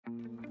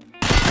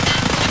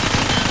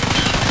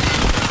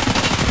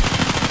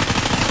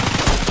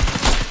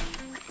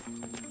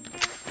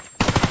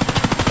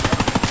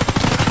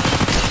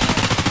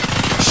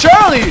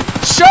Surely!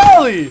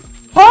 Surely!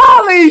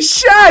 Holy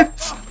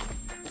shit!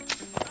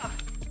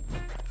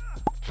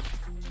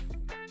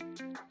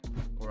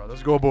 Alright,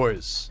 let's go,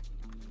 boys.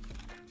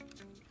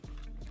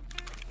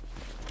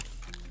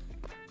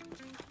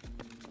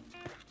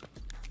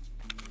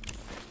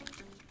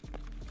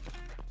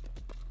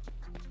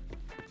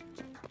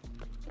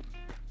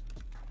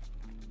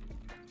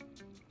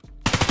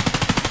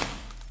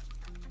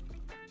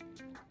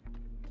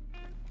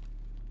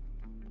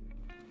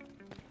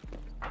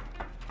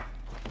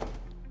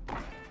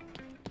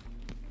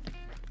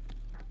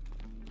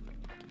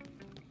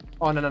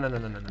 Oh, no, no, no, no,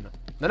 no, no, no, no.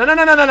 No, no,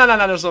 no, no, no, no, no,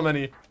 no, there's so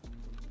many.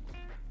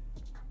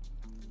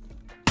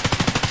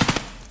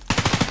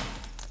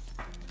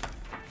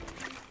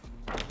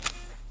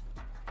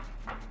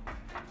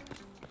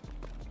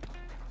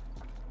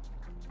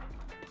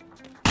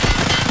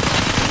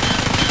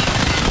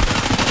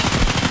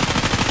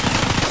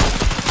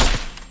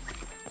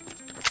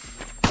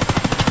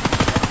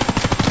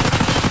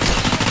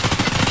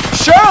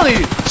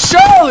 Surely!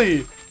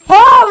 Surely!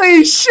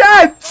 Holy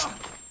shit!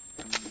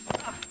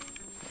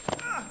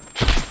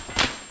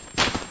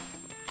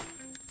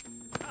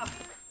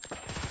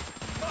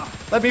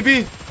 Let me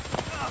be.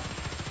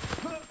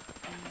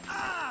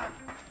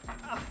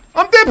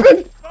 I'm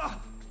dipping.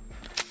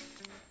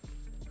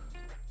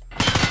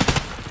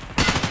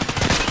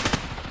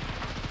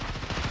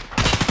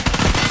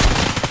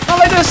 Not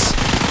like this.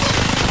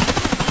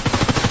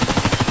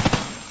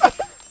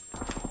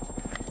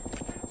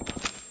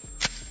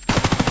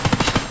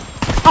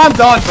 I'm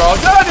done, bro.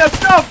 No,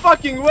 there's no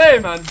fucking way,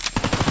 man.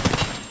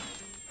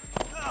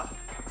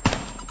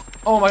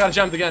 Oh my god, I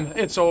jammed again.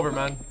 It's over,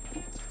 man.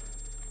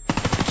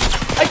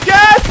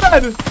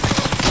 Again!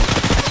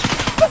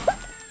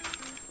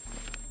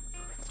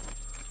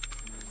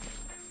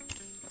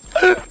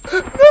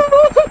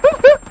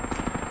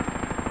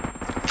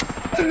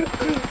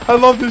 I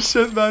love this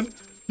shit, man.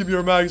 Give me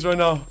your mags right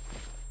now.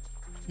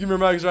 Give me your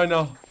mags right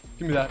now.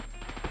 Give me that.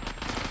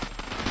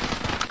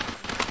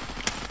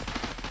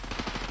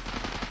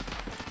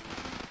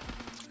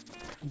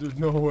 There's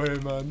no way,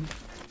 man.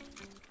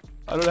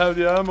 I don't have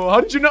the ammo.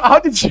 How did you know? How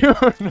did you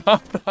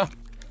know?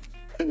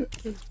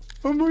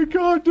 Oh my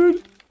god,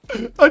 dude.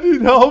 I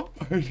need help.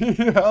 I need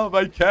help.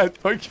 I can't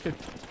fucking.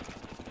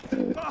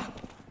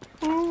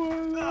 Oh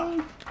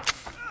my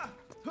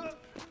god.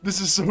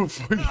 This is so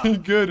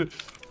fucking good.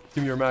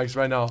 Give me your mags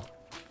right now.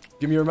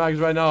 Give me your mags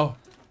right now.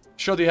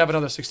 Surely you have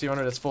another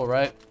 1600 that's full,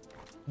 right?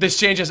 This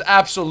changes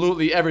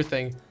absolutely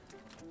everything.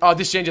 Oh,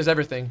 this changes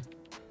everything.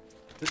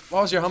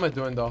 What was your helmet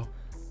doing, though?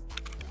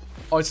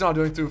 Oh, it's not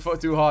doing too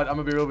hot. I'm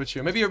gonna be real with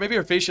you. Maybe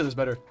your face shield is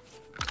better.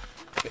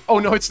 Oh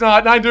no, it's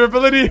not. 9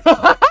 durability.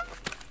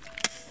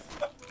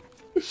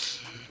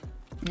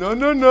 No,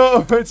 no,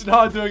 no. It's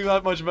not doing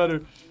that much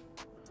better.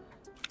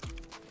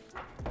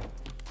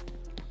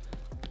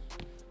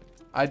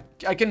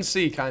 I can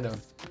see, kind of.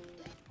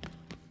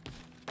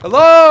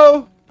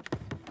 Hello?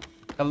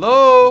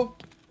 Hello?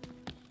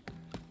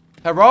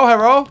 Hello,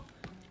 hello?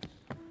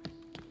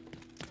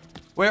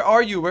 Where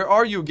are you? Where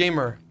are you,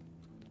 gamer?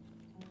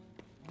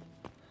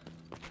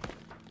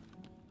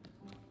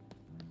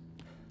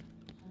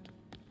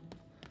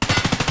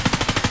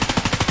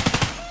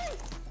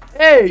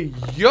 Hey,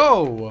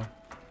 yo!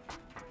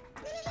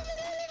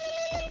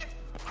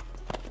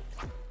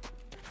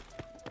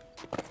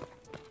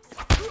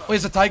 Oh, he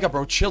has a Taiga,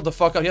 bro. Chill the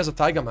fuck out. He has a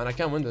Taiga, man. I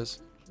can't win this.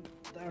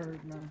 That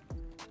hurt, man.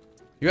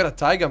 You got a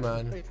Taiga,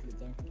 man.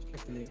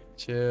 Carefully.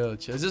 Chill,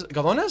 chill. Is this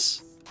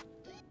Galones?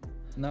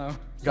 No.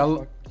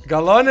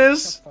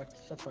 Galones?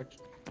 Shut fuck.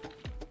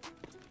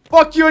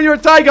 Fuck you and your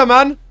Taiga,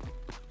 man!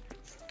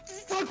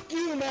 Fuck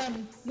you,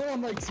 man! No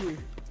one likes you.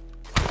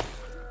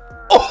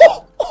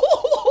 Oh!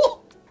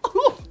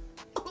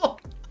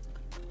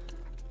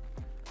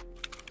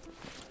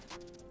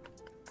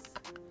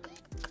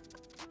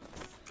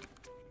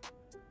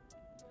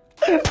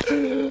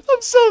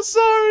 I'm so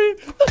sorry.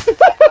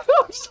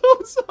 I'm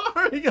so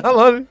sorry,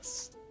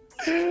 Galones.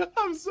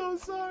 I'm so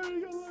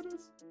sorry,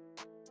 Galones.